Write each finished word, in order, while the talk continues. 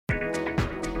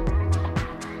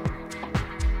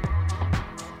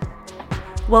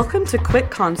Welcome to Quick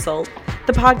Consult,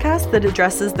 the podcast that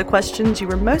addresses the questions you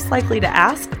are most likely to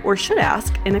ask or should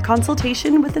ask in a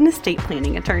consultation with an estate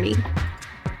planning attorney.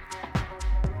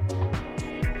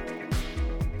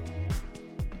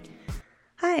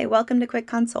 Hi, welcome to Quick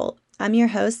Consult. I'm your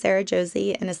host, Sara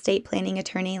Josey, an estate planning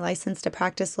attorney licensed to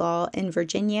practice law in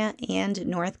Virginia and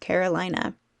North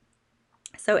Carolina.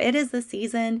 So it is the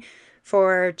season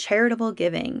for charitable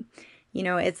giving. You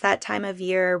know, it's that time of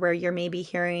year where you're maybe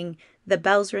hearing the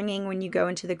bells ringing when you go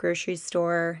into the grocery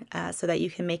store so that you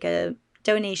can make a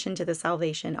donation to the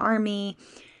Salvation Army.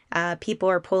 People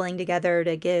are pulling together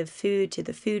to give food to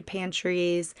the food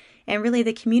pantries, and really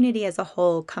the community as a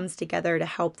whole comes together to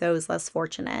help those less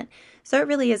fortunate. So it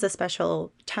really is a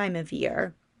special time of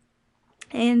year.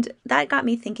 And that got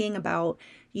me thinking about,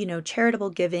 charitable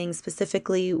giving,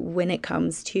 specifically when it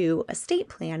comes to estate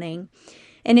planning.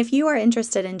 And if you are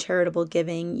interested in charitable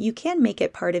giving, you can make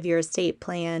it part of your estate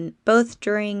plan, both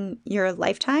during your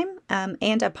lifetime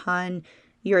and upon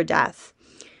your death.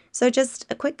 So just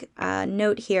a quick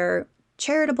note here,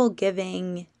 charitable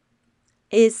giving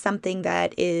is something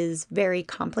that is very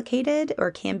complicated or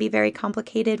can be very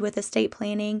complicated with estate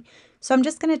planning. So I'm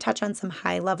just going to touch on some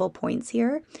high-level points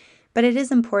here. But it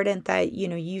is important that,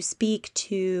 you speak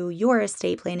to your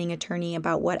estate planning attorney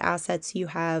about what assets you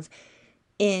have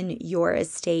in your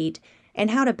estate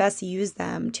and how to best use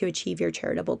them to achieve your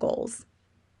charitable goals.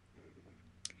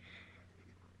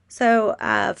 So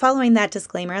following that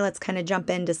disclaimer, let's kind of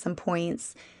jump into some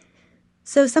points.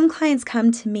 So some clients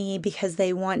come to me because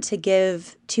they want to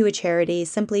give to a charity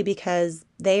simply because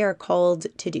they are called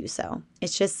to do so.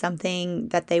 It's just something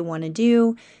that they want to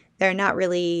do. They're not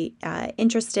really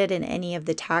interested in any of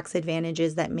the tax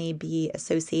advantages that may be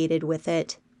associated with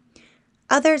it.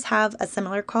 Others have a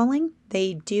similar calling.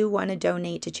 They do want to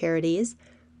donate to charities,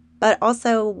 but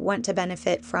also want to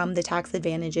benefit from the tax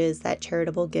advantages that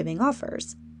charitable giving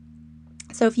offers.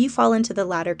 So if you fall into the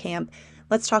latter camp,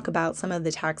 let's talk about some of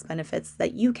the tax benefits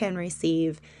that you can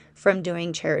receive from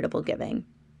doing charitable giving.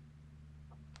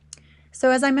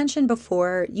 So as I mentioned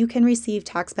before, you can receive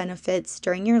tax benefits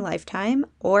during your lifetime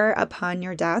or upon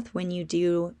your death when you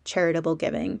do charitable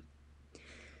giving.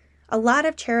 A lot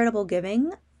of charitable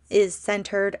giving is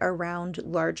centered around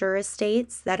larger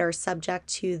estates that are subject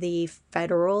to the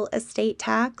federal estate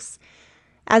tax.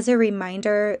 As a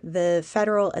reminder, the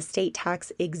federal estate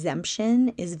tax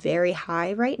exemption is very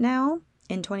high right now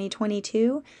in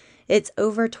 2022. It's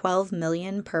over $12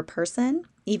 million per person,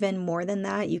 even more than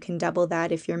that. You can double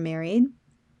that if you're married.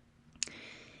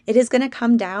 It is going to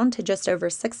come down to just over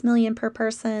 $6 million per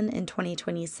person in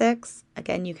 2026.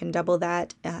 Again, you can double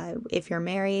that if you're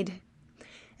married.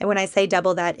 And when I say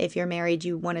double that, if you're married,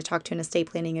 you want to talk to an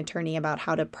estate planning attorney about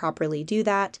how to properly do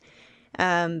that.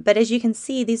 But as you can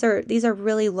see, these are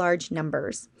really large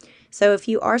numbers. So if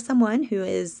you are someone who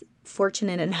is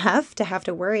fortunate enough to have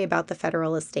to worry about the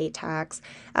federal estate tax,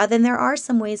 then there are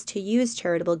some ways to use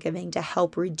charitable giving to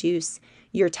help reduce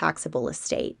your taxable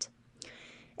estate.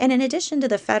 And in addition to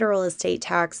the federal estate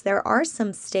tax, there are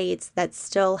some states that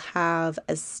still have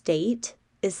a state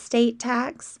estate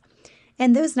tax.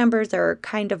 And those numbers are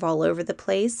kind of all over the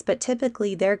place, but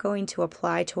typically they're going to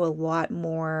apply to a lot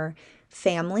more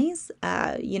families,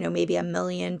 maybe $1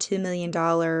 million, $2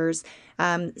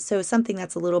 million. So something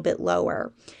that's a little bit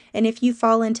lower. And if you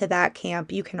fall into that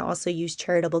camp, you can also use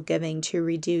charitable giving to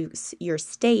reduce your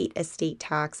state estate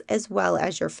tax as well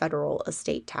as your federal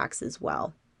estate tax as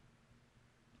well.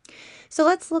 So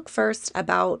let's look first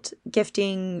about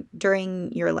gifting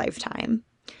during your lifetime.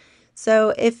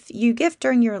 So if you gift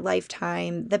during your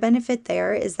lifetime, the benefit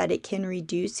there is that it can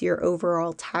reduce your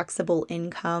overall taxable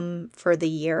income for the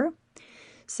year.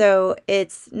 So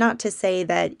it's not to say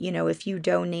that, if you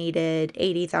donated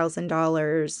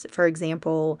 $80,000, for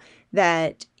example,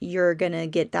 that you're going to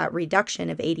get that reduction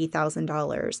of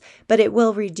 $80,000, but it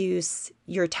will reduce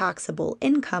your taxable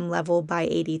income level by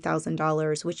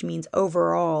 $80,000, which means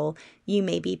overall you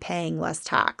may be paying less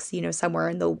tax, somewhere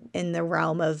in the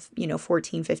realm of,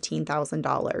 $14,000,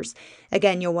 $15,000.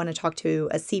 Again, you'll want to talk to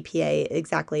a CPA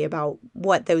exactly about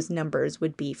what those numbers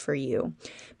would be for you,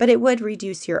 but it would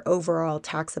reduce your overall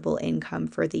taxable income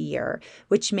for the year,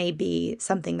 which may be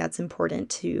something that's important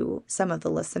to some of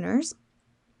the listeners.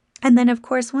 And then, of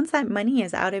course, once that money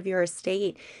is out of your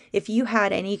estate, if you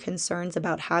had any concerns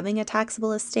about having a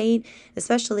taxable estate,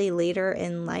 especially later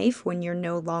in life when you're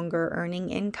no longer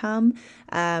earning income,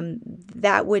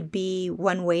 that would be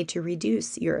one way to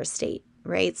reduce your estate,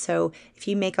 right? So if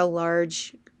you make a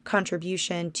large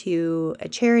contribution to a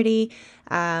charity,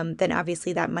 then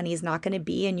obviously that money is not going to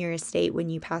be in your estate when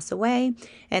you pass away,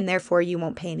 and therefore you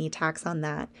won't pay any tax on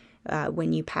that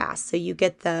when you pass. So you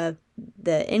get the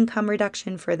the income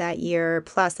reduction for that year,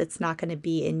 plus it's not going to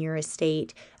be in your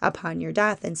estate upon your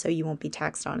death, and so you won't be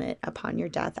taxed on it upon your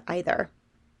death either.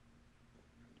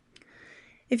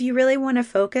 If you really want to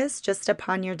focus just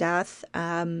upon your death,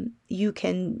 you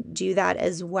can do that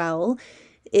as well.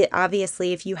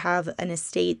 Obviously, if you have an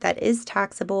estate that is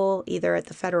taxable, either at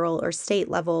the federal or state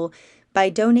level, by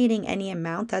donating any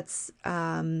amount that's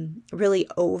really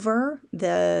over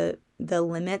the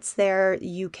limits there,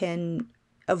 you can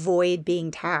avoid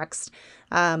being taxed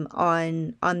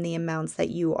on the amounts that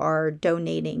you are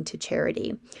donating to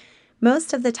charity.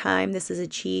 Most of the time, this is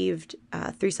achieved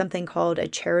through something called a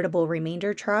charitable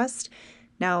remainder trust.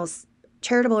 Now,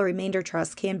 charitable remainder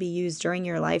trusts can be used during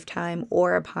your lifetime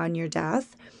or upon your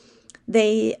death.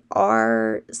 They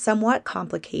are somewhat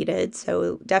complicated,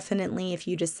 so definitely if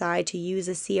you decide to use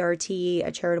a CRT,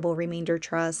 a charitable remainder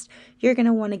trust, you're going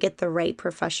to want to get the right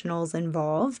professionals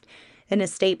involved. An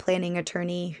estate planning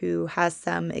attorney who has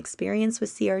some experience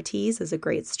with CRTs is a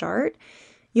great start.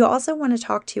 You also want to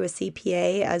talk to a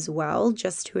CPA as well,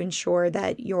 just to ensure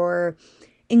that you're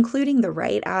including the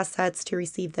right assets to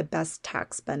receive the best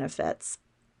tax benefits.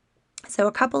 So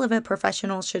a couple of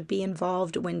professionals should be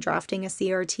involved when drafting a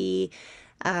CRT,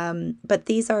 but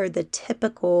these are the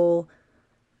typical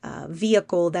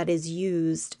vehicle that is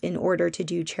used in order to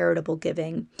do charitable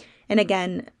giving. And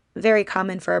again, very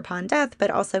common for upon death,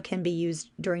 but also can be used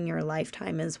during your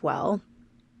lifetime as well.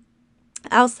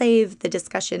 I'll save the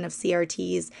discussion of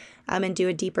CRTs and do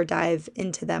a deeper dive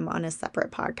into them on a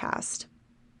separate podcast.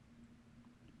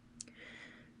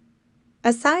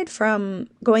 Aside from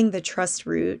going the trust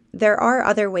route, there are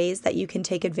other ways that you can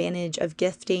take advantage of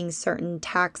gifting certain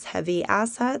tax-heavy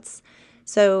assets.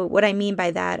 So what I mean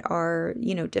by that are,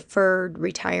 deferred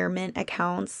retirement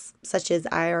accounts such as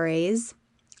IRAs,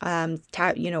 or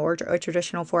a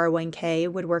traditional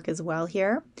 401k would work as well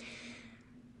here.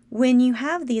 When you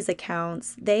have these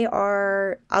accounts, they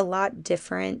are a lot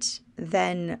different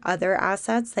than other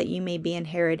assets that you may be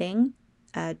inheriting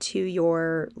to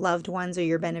your loved ones or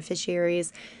your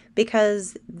beneficiaries,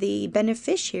 because the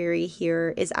beneficiary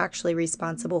here is actually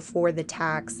responsible for the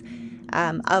tax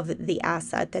of the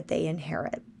asset that they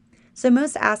inherit. So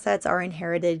most assets are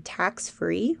inherited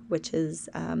tax-free, which is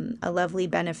a lovely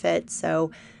benefit.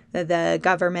 So the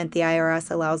government, the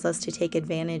IRS, allows us to take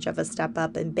advantage of a step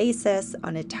up in basis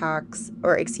on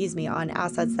on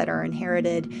assets that are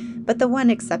inherited. But the one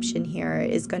exception here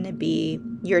is going to be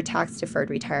your tax deferred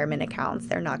retirement accounts.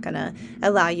 They're not going to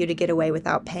allow you to get away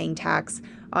without paying tax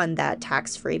on that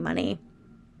tax-free money.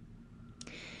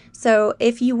 So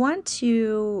if you want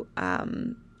to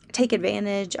take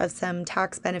advantage of some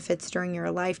tax benefits during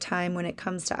your lifetime when it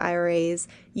comes to IRAs,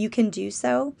 you can do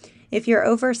so. If you're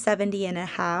over 70 and a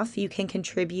half, you can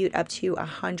contribute up to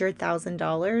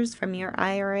 $100,000 from your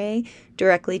IRA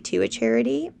directly to a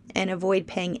charity and avoid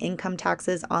paying income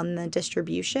taxes on the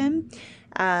distribution.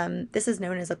 This is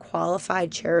known as a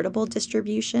qualified charitable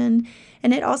distribution,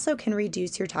 and it also can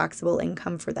reduce your taxable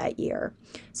income for that year.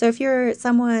 So if you're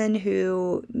someone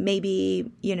who maybe,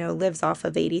 lives off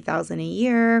of $80,000 a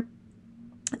year,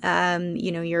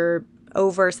 you're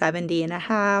over 70 and a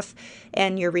half,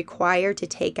 and you're required to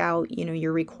take out,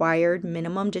 your required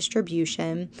minimum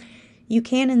distribution, you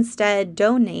can instead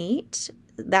donate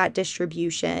that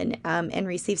distribution and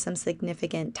receive some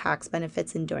significant tax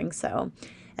benefits in doing so.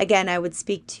 Again, I would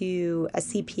speak to a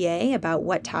CPA about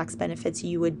what tax benefits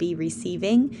you would be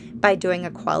receiving by doing a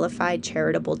qualified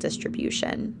charitable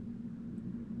distribution.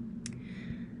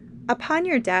 Upon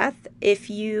your death, if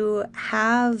you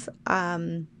have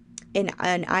an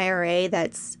IRA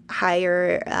that's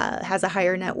higher, has a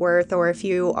higher net worth, or if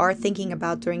you are thinking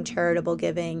about doing charitable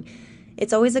giving,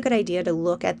 it's always a good idea to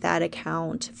look at that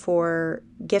account for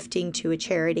gifting to a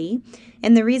charity.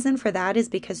 And the reason for that is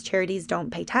because charities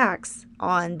don't pay tax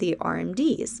on the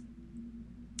RMDs.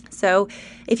 So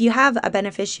if you have a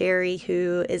beneficiary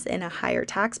who is in a higher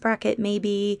tax bracket,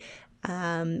 maybe,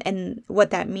 and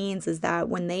what that means is that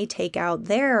when they take out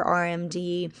their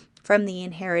RMD from the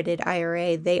inherited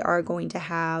IRA, they are going to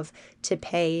have to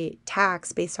pay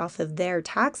tax based off of their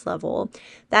tax level.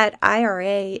 That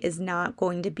IRA is not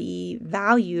going to be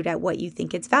valued at what you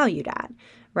think it's valued at,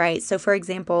 right? So for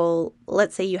example,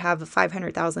 let's say you have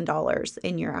 $500,000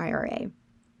 in your IRA.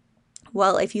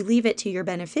 Well, if you leave it to your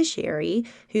beneficiary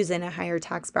who's in a higher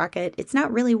tax bracket, it's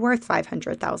not really worth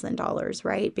 $500,000,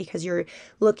 right? Because you're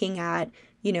looking at,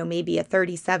 maybe a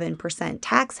 37%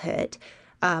 tax hit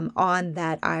on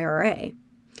that IRA.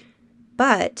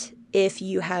 But if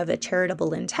you have a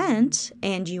charitable intent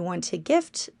and you want to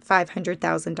gift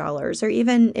 $500,000, or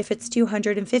even if it's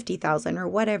 $250,000 or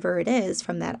whatever it is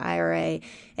from that IRA,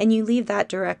 and you leave that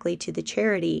directly to the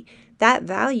charity, that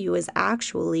value is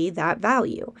actually that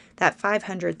value. That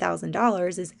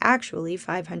 $500,000 is actually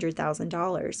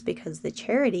 $500,000 because the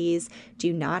charities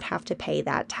do not have to pay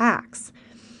that tax.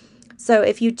 So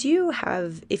if you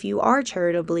are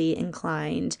charitably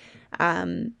inclined,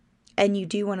 and you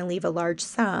do want to leave a large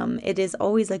sum, it is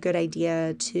always a good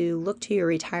idea to look to your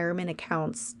retirement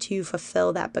accounts to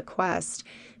fulfill that bequest,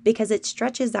 because it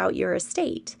stretches out your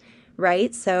estate,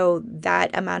 right? So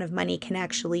that amount of money can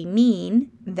actually mean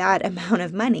that amount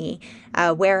of money,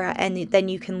 and then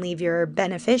you can leave your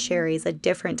beneficiaries a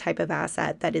different type of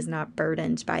asset that is not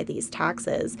burdened by these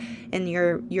taxes. And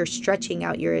you're stretching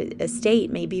out your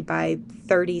estate maybe by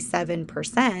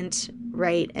 37%,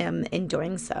 right, in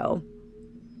doing so.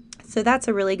 So that's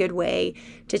a really good way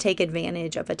to take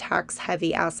advantage of a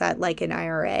tax-heavy asset like an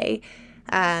IRA,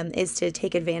 is to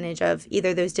take advantage of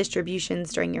either those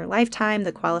distributions during your lifetime,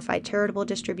 the qualified charitable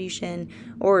distribution,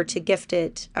 or to gift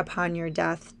it upon your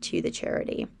death to the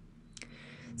charity.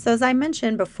 So as I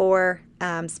mentioned before,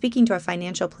 speaking to a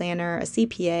financial planner, a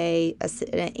CPA,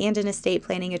 and an estate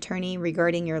planning attorney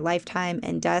regarding your lifetime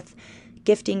and death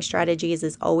gifting strategies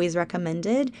is always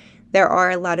recommended. There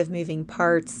are a lot of moving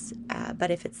parts,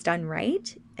 but if it's done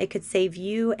right, it could save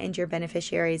you and your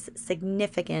beneficiaries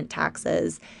significant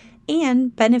taxes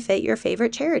and benefit your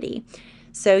favorite charity.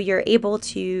 So you're able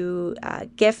to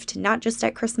gift not just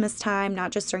at Christmas time,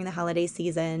 not just during the holiday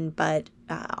season, but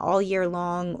all year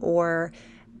long, or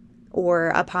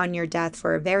upon your death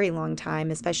for a very long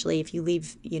time, especially if you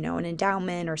leave, an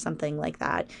endowment or something like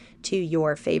that to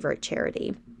your favorite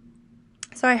charity.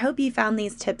 So I hope you found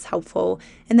these tips helpful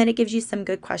and that it gives you some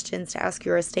good questions to ask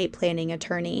your estate planning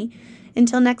attorney.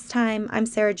 Until next time, I'm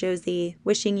Sara Josey,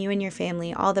 wishing you and your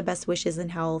family all the best wishes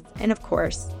and health, and of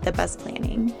course, the best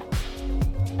planning.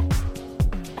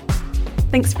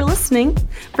 Thanks for listening.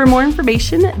 For more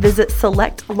information, visit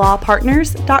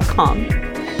selectlawpartners.com.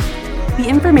 The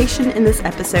information in this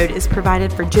episode is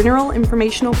provided for general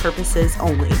informational purposes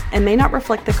only and may not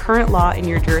reflect the current law in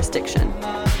your jurisdiction.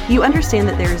 You understand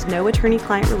that there is no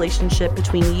attorney-client relationship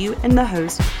between you and the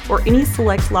host or any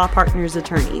Select Law Partners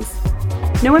attorneys.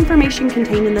 No information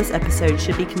contained in this episode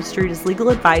should be construed as legal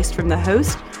advice from the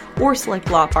host or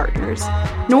Select Law Partners,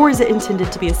 nor is it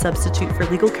intended to be a substitute for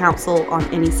legal counsel on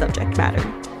any subject matter.